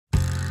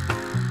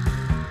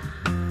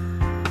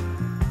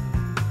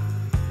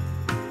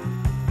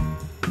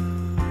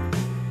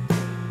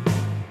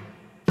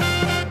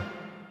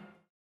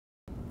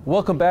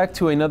Welcome back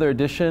to another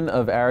edition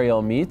of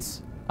Ariel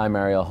Meets. I'm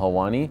Ariel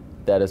Helwani.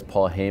 That is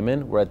Paul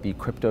Heyman. We're at the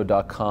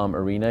Crypto.com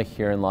arena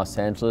here in Los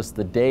Angeles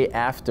the day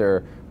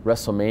after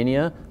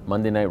WrestleMania.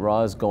 Monday Night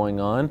Raw is going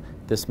on.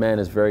 This man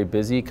is very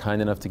busy,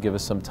 kind enough to give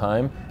us some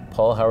time.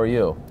 Paul, how are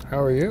you? How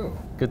are you?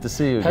 Good to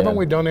see you again. Haven't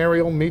we done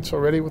Ariel Meets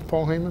already with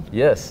Paul Heyman?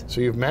 Yes. So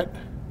you've met?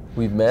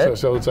 We've met.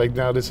 So it's like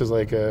now this is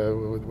like a,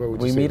 what would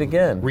you we say? Meet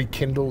again.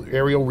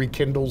 Ariel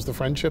rekindles the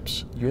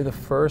friendships? You're the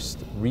first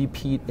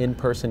repeat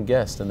in-person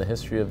guest in the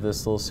history of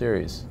this little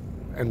series.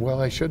 And well,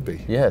 I should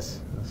be.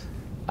 Yes.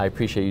 I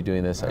appreciate you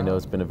doing this. I know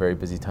it's been a very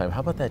busy time.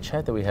 How about that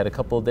chat that we had a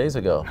couple of days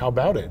ago? How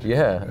about it?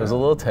 Yeah, it was a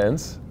little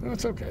tense. No,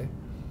 it's okay.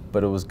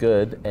 But it was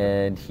good,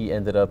 and he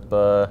ended up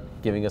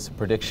giving us a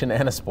prediction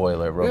and a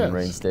spoiler. Roman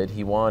Reigns did.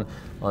 He won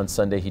on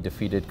Sunday. He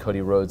defeated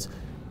Cody Rhodes.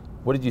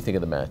 What did you think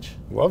of the match?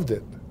 Loved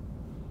it.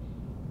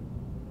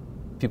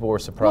 People were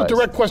surprised. Well,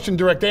 direct question,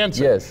 direct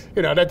answer. Yes.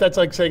 You know, that's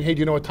like saying, hey, do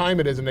you know what time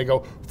it is? And they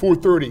go,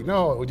 4:30.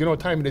 No, do you know what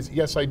time it is?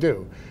 Yes, I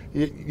do.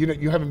 You know,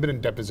 you haven't been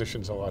in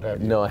depositions a lot,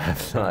 have you? No, I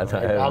have not.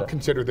 I'll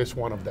consider this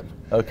one of them.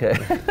 Okay.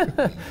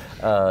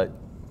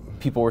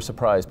 People were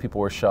surprised. People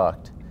were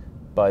shocked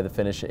by the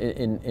finish.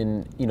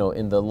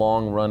 In the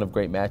long run of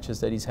great matches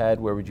that he's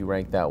had, where would you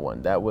rank that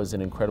one? That was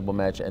an incredible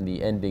match, and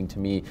the ending to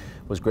me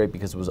was great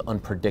because it was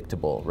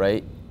unpredictable,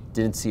 right?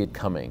 Didn't see it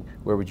coming.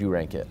 Where would you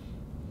rank it?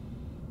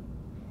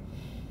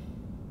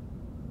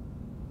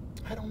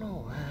 I don't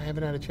know. I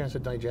haven't had a chance to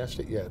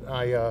digest it yet.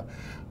 I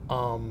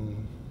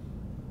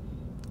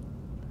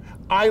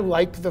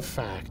like the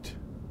fact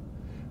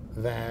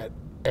that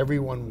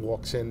everyone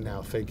walks in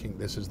now thinking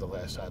this is the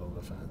last title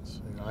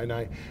defense. You know, and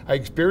I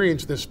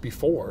experienced this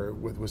before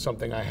with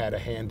something I had a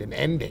hand in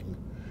ending,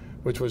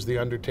 which was the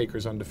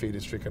Undertaker's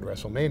undefeated streak at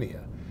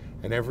WrestleMania.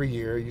 And every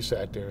year you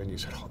sat there and you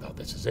said, oh no,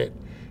 this is it.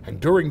 And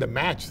during the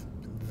match,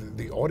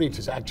 the audience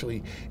is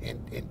actually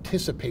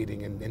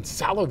anticipating and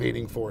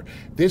salivating for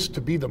this to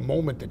be the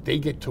moment that they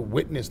get to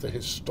witness the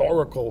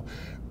historical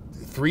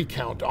 3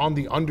 count on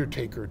the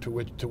Undertaker to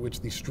which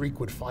the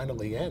streak would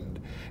finally end.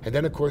 And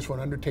then of course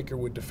when Undertaker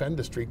would defend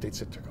the streak, they'd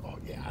sit there, oh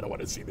yeah, I don't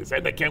want to see this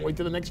end, I can't wait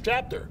to the next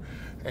chapter.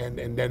 And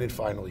then it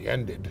finally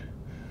ended.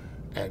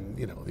 And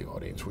you know, the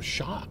audience was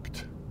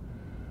shocked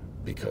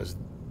because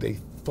they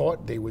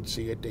thought they would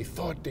see it, they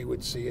thought they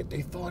would see it,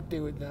 they thought they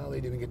would, no, they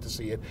didn't get to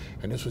see it.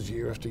 And this was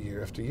year after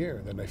year after year,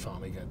 and then they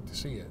finally got to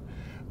see it.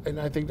 And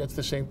I think that's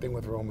the same thing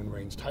with Roman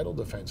Reigns' title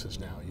defenses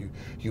now.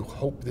 You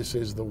hope this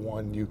is the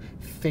one, you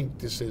think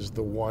this is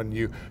the one,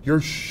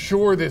 you're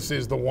sure this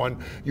is the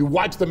one. You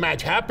watch the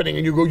match happening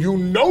and you go, you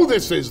know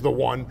this is the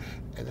one,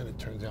 and then it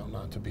turns out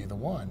not to be the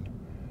one.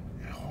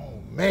 Oh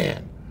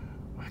man,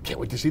 I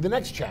can't wait to see the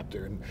next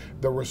chapter. And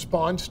the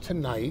response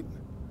tonight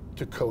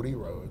to Cody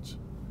Rhodes,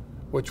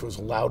 which was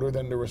louder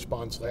than the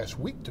response last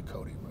week to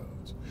Cody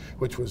Rhodes,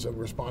 which was a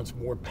response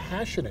more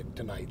passionate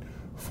tonight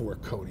for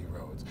Cody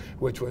Rhodes,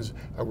 which was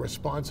a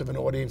response of an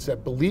audience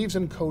that believes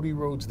in Cody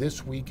Rhodes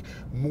this week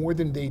more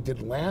than they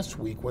did last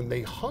week when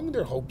they hung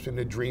their hopes and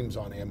their dreams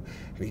on him.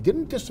 And he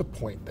didn't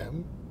disappoint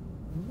them.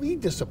 We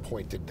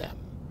disappointed them.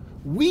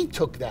 We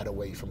took that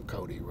away from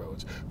Cody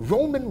Rhodes.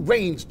 Roman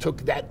Reigns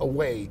took that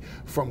away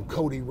from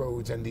Cody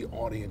Rhodes and the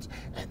audience,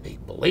 and they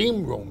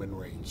blame Roman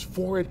Reigns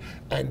for it,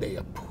 and they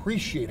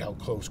appreciate how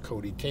close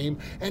Cody came,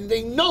 and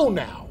they know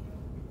now,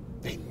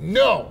 they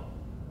know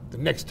the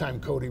next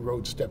time Cody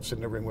Rhodes steps in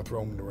the ring with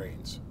Roman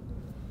Reigns,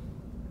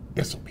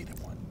 this will be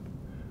the one.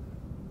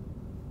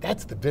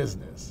 That's the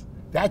business.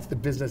 That's the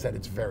business at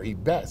its very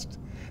best.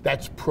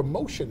 That's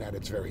promotion at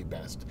its very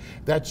best.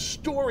 That's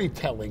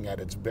storytelling at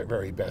its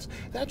very best.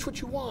 That's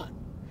what you want.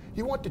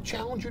 You want the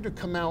challenger to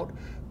come out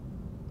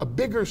a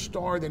bigger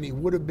star than he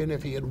would have been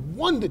if he had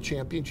won the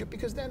championship,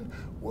 because then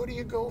where do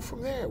you go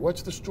from there?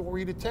 What's the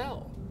story to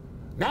tell?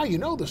 Now you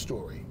know the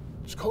story.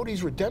 It's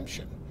Cody's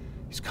redemption.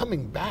 He's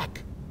coming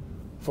back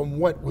from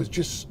what was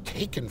just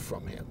taken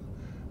from him,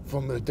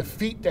 from the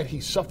defeat that he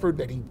suffered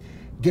that he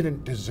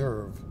didn't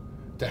deserve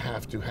to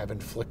have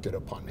inflicted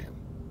upon him.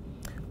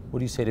 What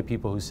do you say to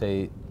people who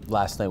say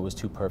last night was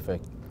too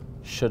perfect?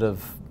 Should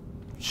have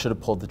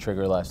pulled the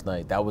trigger last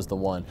night. That was the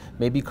one.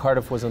 Maybe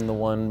Cardiff wasn't the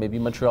one. Maybe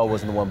Montreal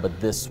wasn't the one. But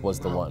this was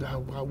the one.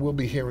 We'll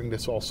be hearing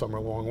this all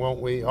summer long, won't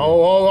we?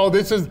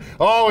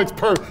 It's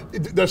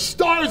perfect. The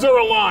stars are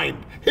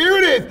aligned. Here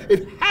it is.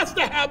 It has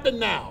to happen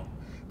now.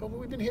 But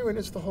we've been hearing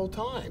this the whole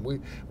time. I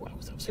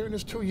was hearing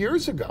this 2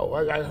 years ago.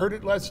 I heard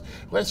it last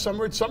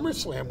summer at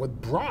SummerSlam with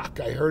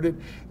Brock. I heard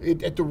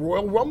it at the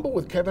Royal Rumble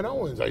with Kevin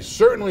Owens. I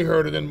certainly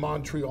heard it in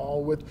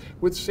Montreal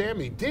with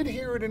Sammy. Did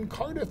hear it in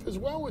Cardiff as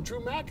well with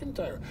Drew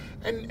McIntyre.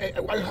 And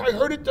I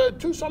heard it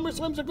 2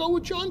 SummerSlams ago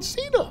with John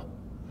Cena.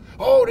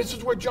 Oh, this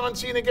is where John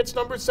Cena gets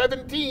number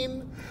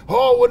 17.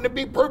 Oh, wouldn't it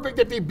be perfect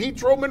if he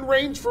beats Roman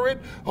Reigns for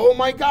it? Oh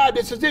my God,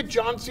 this is it.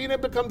 John Cena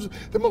becomes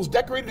the most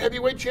decorated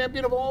heavyweight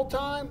champion of all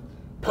time.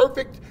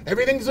 Perfect.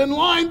 Everything's in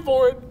line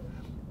for it.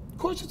 Of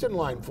course it's in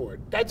line for it.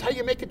 That's how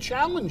you make a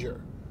challenger.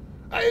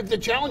 If the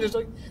challenger's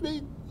like,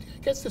 I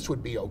guess this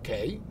would be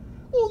okay.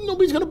 Well,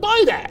 nobody's going to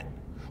buy that.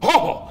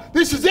 Oh,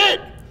 this is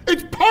it.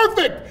 It's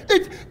perfect.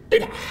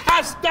 It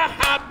has to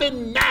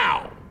happen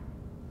now.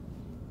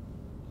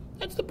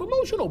 That's the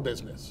promotional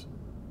business.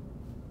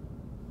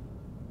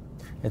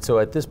 And so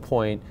at this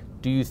point,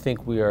 do you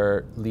think we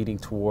are leading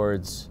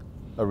towards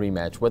a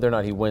rematch, whether or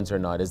not he wins or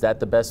not? Is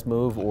that the best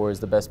move, or is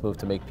the best move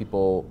to make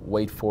people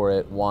wait for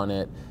it, want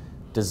it,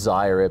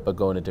 desire it, but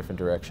go in a different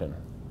direction?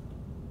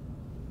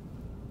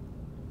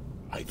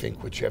 I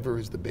think whichever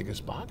is the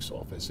biggest box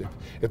office.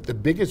 If the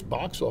biggest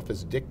box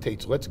office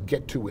dictates, let's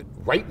get to it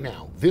right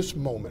now, this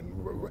moment,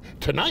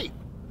 tonight,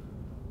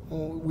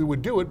 well, we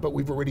would do it, but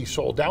we've already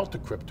sold out the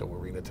crypto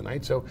arena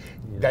tonight, so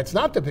that's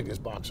not the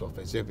biggest box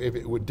office. If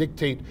it would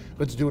dictate,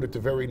 let's do it at the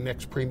very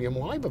next premium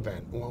live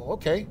event, well,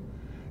 okay.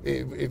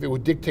 If it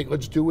would dictate,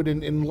 let's do it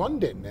in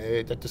London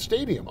at the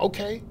stadium,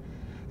 okay.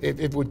 If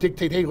it would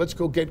dictate, hey, let's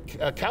go get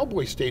a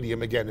Cowboy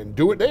Stadium again and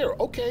do it there,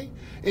 okay.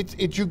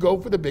 It's you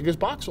go for the biggest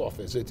box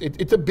office.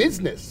 It's a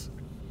business.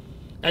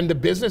 And the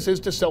business is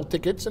to sell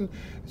tickets and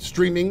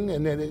streaming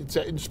and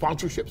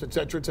sponsorships, et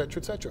cetera, et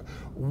cetera, et cetera.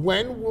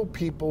 When will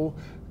people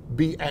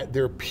be at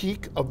their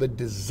peak of the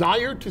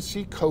desire to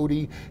see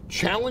Cody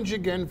challenge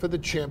again for the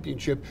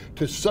championship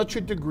to such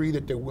a degree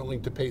that they're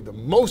willing to pay the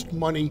most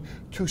money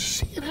to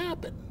see it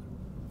happen?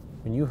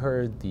 When you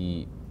heard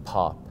the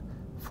pop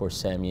for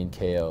Sami and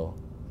KO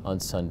on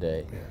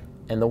Sunday,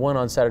 and the one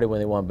on Saturday when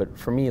they won, but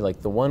for me,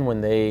 like the one when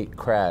they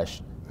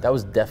crashed, that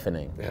was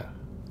deafening. Yeah.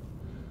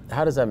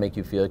 How does that make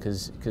you feel?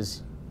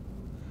 Because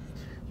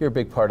you're a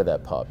big part of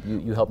that pop.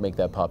 You helped make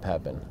that pop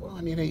happen. Well,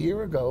 I mean, a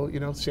year ago, you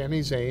know,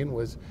 Sami Zayn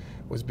was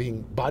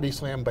being body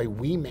slammed by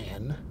Wee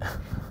Man,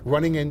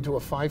 running into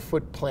a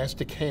 5-foot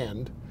plastic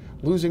hand,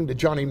 losing to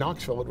Johnny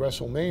Knoxville at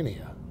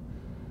WrestleMania.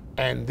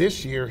 And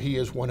this year, he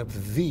is one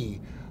of the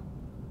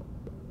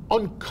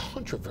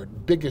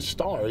uncontroverted biggest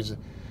stars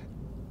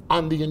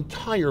on the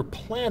entire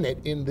planet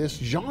in this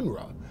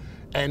genre.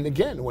 And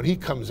again, when he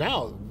comes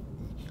out,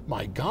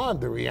 my God,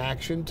 the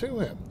reaction to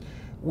him.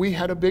 We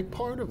had a big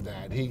part of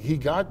that. He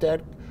got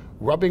that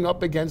rubbing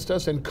up against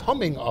us and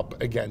coming up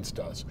against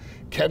us.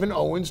 Kevin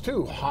Owens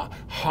too,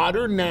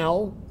 hotter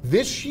now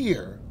this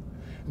year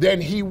than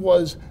he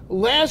was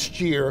last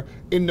year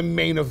in the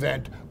main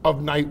event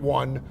of night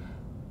one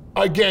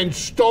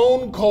against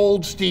Stone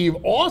Cold Steve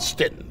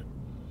Austin.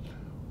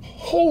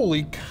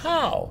 Holy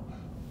cow,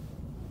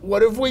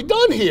 what have we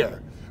done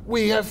here?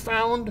 We have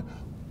found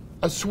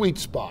a sweet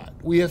spot.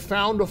 We have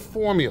found a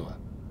formula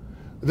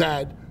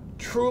that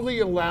truly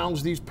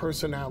allows these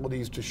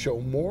personalities to show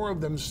more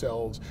of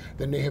themselves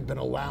than they have been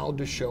allowed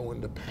to show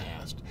in the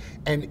past.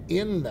 And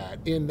in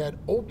that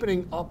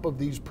opening up of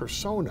these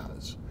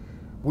personas,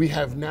 we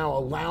have now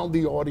allowed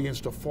the audience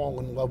to fall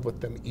in love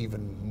with them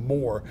even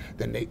more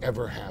than they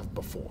ever have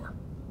before.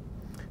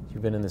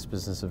 You've been in this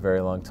business a very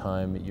long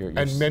time.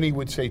 And many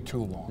would say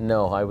too long.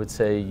 No, I would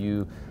say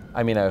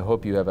I mean, I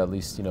hope you have at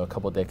least, you know, a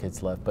couple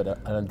decades left, but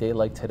on a day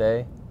like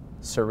today,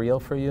 surreal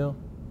for you,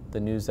 the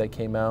news that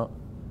came out?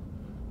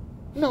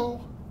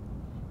 No.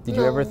 Did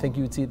you ever think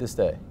you would see this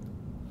day?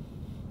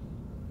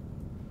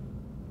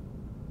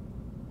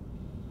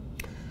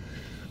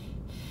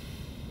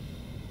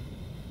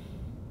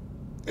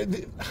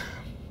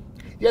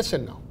 Yes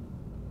and no.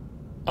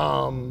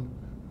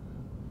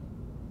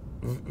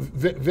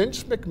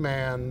 Vince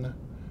McMahon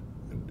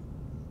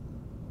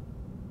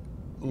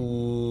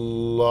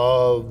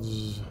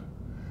loves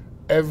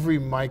every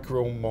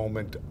micro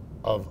moment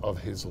of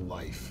his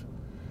life,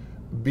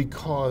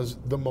 because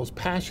the most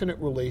passionate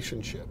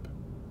relationship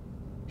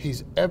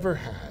he's ever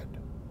had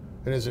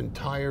in his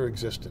entire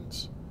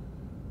existence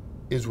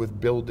is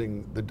with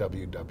building the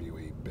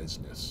WWE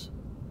business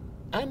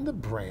and the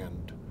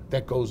brand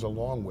that goes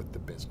along with the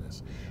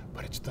business.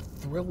 But it's the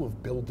thrill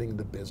of building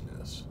the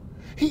business.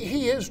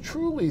 He is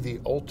truly the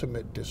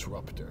ultimate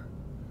disruptor.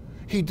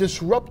 He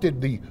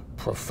disrupted the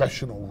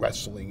professional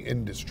wrestling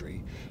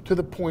industry to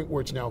the point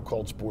where it's now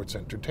called sports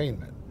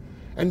entertainment.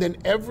 And then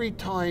every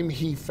time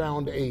he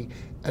found a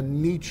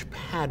niche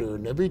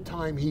pattern, every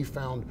time he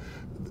found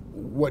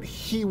what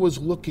he was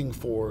looking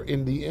for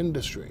in the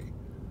industry,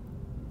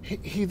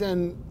 he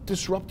then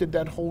disrupted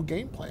that whole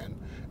game plan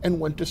and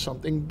went to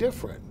something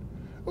different.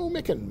 We were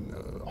making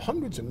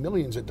hundreds of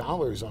millions of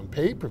dollars on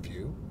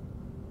pay-per-view.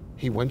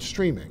 He went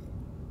streaming.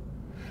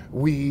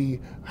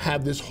 We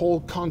have this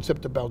whole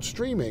concept about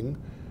streaming.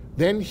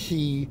 Then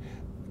he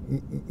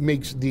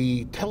makes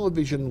the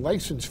television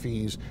license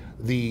fees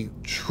the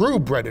true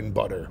bread and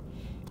butter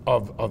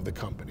of the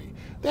company.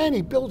 Then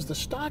he builds the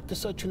stock to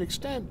such an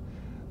extent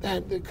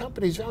that the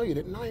company's valued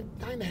at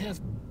 $9.5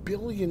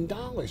 billion.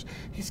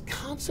 He's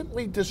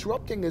constantly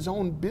disrupting his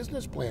own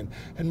business plan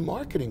and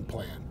marketing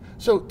plan.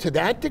 So to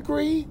that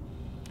degree,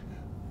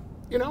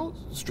 you know,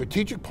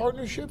 strategic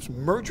partnerships,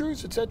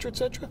 mergers, et cetera,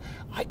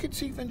 I could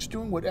see Vince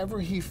doing whatever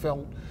he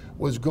felt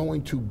was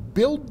going to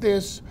build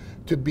this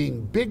to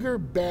being bigger,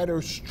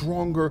 better,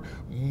 stronger,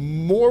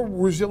 more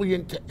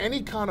resilient to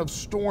any kind of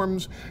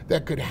storms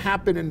that could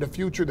happen in the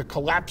future. The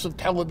collapse of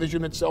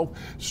television itself,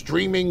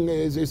 streaming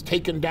is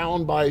taken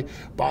down by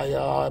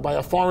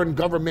a foreign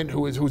government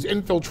who's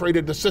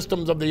infiltrated the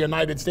systems of the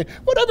United States.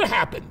 Whatever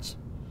happens,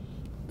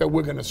 that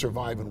we're going to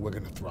survive and we're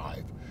going to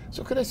thrive.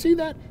 So could I see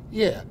that?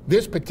 Yeah.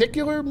 This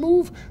particular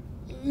move?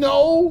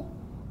 No.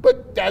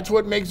 But that's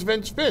what makes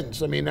Vince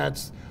Vince. I mean,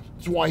 that's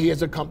why he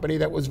has a company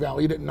that was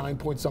valued at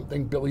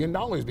 $9-point-something billion,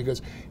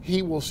 because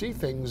he will see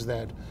things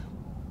that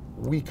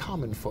we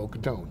common folk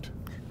don't.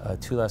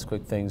 Two last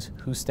quick things.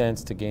 Who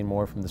stands to gain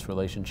more from this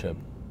relationship,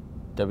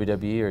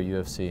 WWE or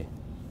UFC?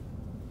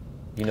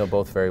 You know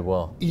both very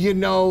well. You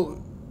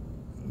know,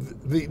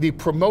 the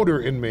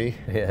promoter in me,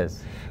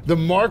 yes, the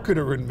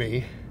marketer in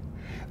me,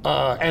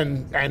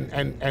 and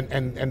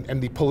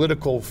the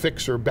political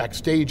fixer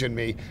backstage in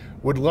me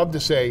would love to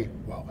say,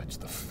 well, it's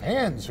the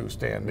fans who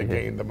stand to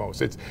gain the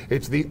most.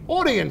 It's the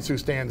audience who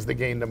stands to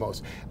gain the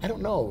most. I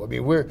don't know. I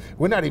mean, we're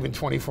not even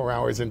 24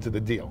 hours into the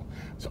deal,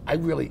 so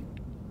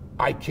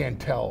I can't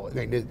tell.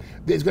 I mean,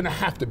 there's going to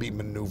have to be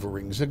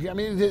maneuverings. I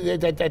mean,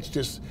 that's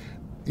just,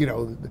 you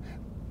know,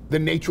 the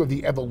nature of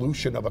the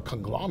evolution of a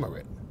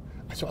conglomerate.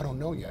 So I don't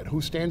know yet.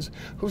 Who stands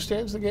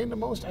to gain the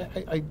most?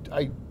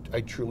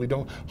 I truly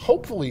don't.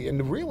 Hopefully, and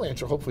the real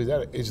answer, hopefully,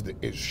 that is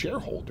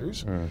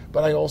shareholders.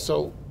 But I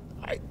also,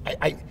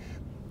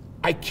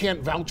 I can't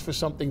vouch for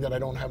something that I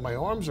don't have my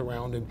arms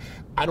around, and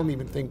I don't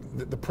even think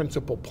that the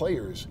principal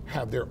players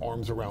have their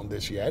arms around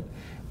this yet.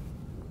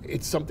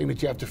 It's something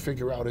that you have to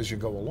figure out as you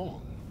go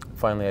along.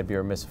 Finally, I'd be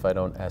remiss if I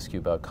don't ask you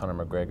about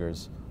Conor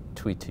McGregor's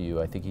tweet to you.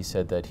 I think he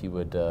said that he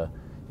would,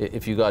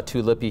 if you got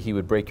too lippy, he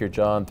would break your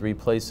jaw in 3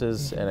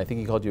 places, and I think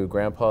he called you a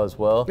grandpa as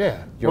well.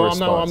 Yeah. Your well,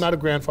 response? I'm not a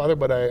grandfather,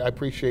 but I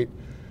appreciate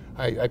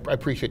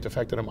the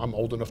fact that I'm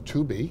old enough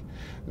to be,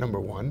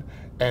 number one,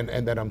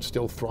 and that I'm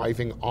still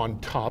thriving on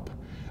top.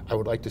 I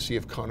would like to see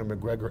if Conor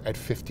McGregor at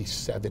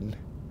 57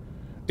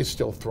 is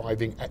still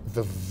thriving at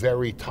the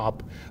very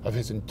top of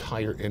his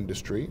entire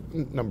industry,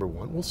 number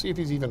one. We'll see if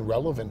he's even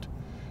relevant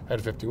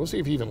at 50. We'll see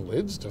if he even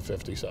lives to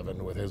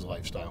 57 with his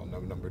lifestyle,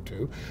 number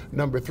two.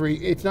 Number three,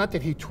 it's not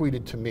that he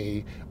tweeted to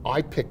me,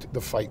 I picked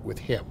the fight with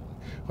him.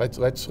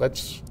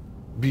 Let's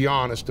be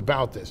honest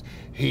about this.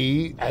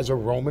 He, as a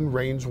Roman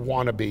Reigns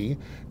wannabe,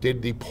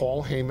 did the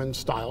Paul Heyman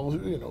style,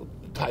 you know,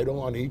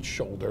 title on each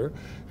shoulder,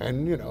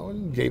 and you know,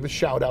 and gave a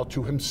shout out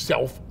to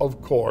himself.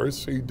 Of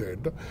course, he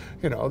did.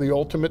 You know, the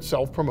ultimate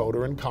self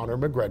promoter in Conor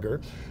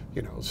McGregor.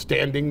 You know,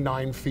 standing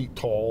 9 feet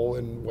tall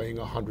and weighing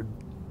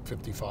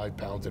 155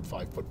 pounds at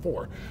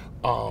 5'4".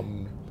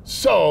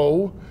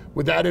 So,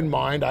 with that in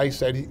mind, I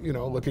said, you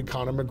know, look at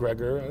Conor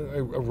McGregor,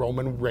 a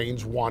Roman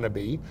Reigns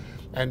wannabe,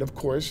 and of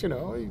course, you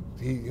know,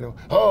 he you know,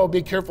 oh,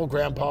 be careful,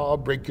 Grandpa, I'll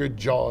break your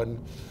jaw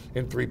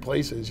in 3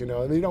 places. You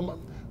know,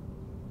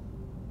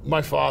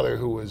 my father,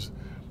 who was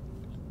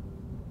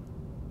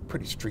a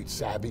pretty street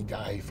savvy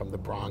guy from the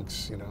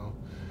Bronx, you know,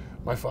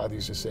 my father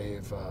used to say,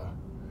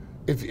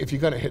 if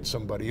you're gonna hit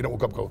somebody, you don't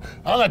go,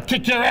 I'm gonna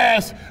kick your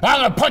ass,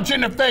 I'm gonna punch you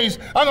in the face,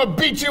 I'm gonna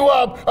beat you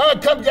up, I'm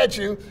gonna come get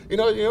you. You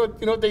know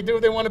what they do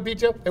if they want to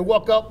beat you up? They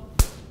walk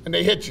up and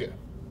they hit you.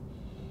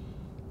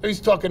 He's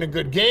talking a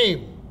good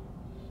game,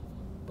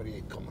 but he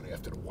ain't coming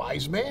after the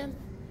wise man.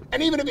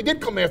 And even if he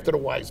did come after the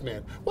wise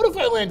man, what if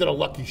I landed a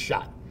lucky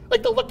shot?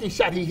 Like the lucky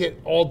shot he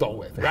hit Aldo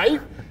with, right?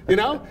 You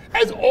know?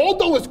 As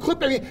Aldo was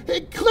clipping,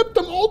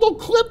 Aldo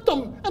clipped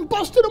him and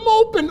busted him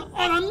open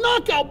on a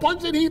knockout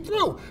punch that he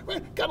threw.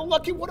 Right? Got a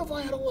lucky, what if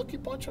I had a lucky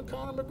punch on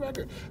Conor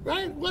McGregor?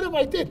 Right? What if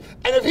I did?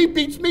 And if he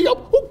beats me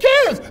up, who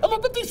cares? I'm a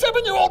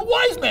 57-year-old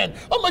wise man.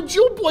 I'm a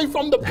Jew boy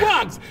from the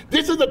Bronx.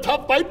 This is a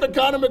tough fight for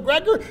Conor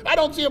McGregor. I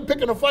don't see him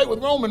picking a fight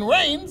with Roman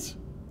Reigns.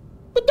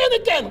 But then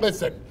again,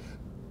 listen,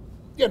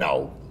 you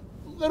know,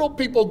 little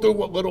people do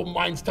what little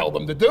minds tell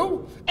them to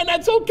do, and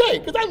that's okay,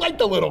 because I like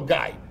the little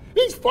guy.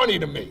 He's funny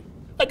to me,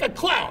 like a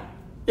clown,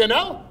 you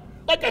know?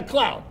 Like a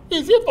clown.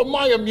 He's here for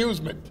my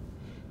amusement.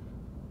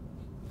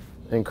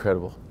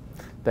 Incredible.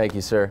 Thank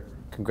you, sir.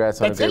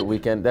 Congrats on a great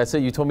weekend. That's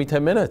it. You told me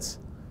 10 minutes.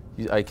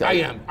 I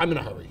am. I'm in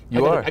a hurry.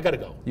 I gotta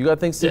go. You got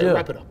things to do.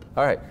 Wrap it up.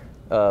 All right.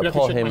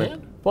 Paul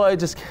Heyman. Well, I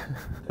just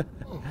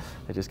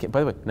can't. By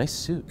the way, nice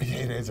suit.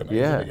 It is.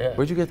 Yeah.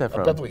 Where'd you get that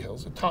from? Beverly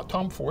Hills.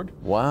 Tom Ford.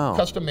 Wow.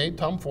 Custom made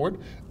Tom Ford.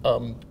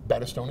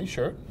 Battistoni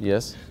shirt.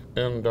 Yes.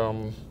 And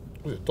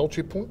was it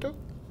Dolce Punta?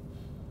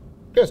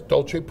 Yes,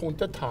 Dolce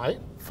Punta tie.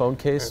 Phone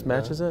case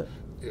matches it?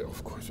 Yeah,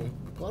 of course.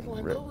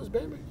 Bloodline colors,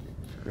 baby.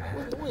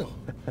 We're the wheel.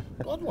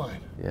 Bloodline.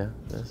 Yeah,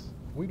 yes.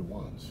 We the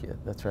ones. Yeah,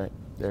 that's right.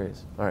 There he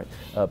is. All right.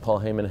 Paul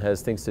Heyman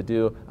has things to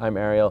do. I'm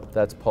Ariel.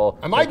 That's Paul.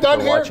 Am I done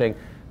here? Watching.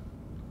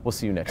 We'll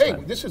see you next time.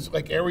 Hey, this is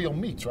like Ariel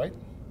Meets, right?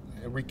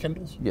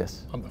 Rekindles?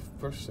 Yes. I'm the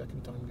first,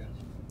 second time guest.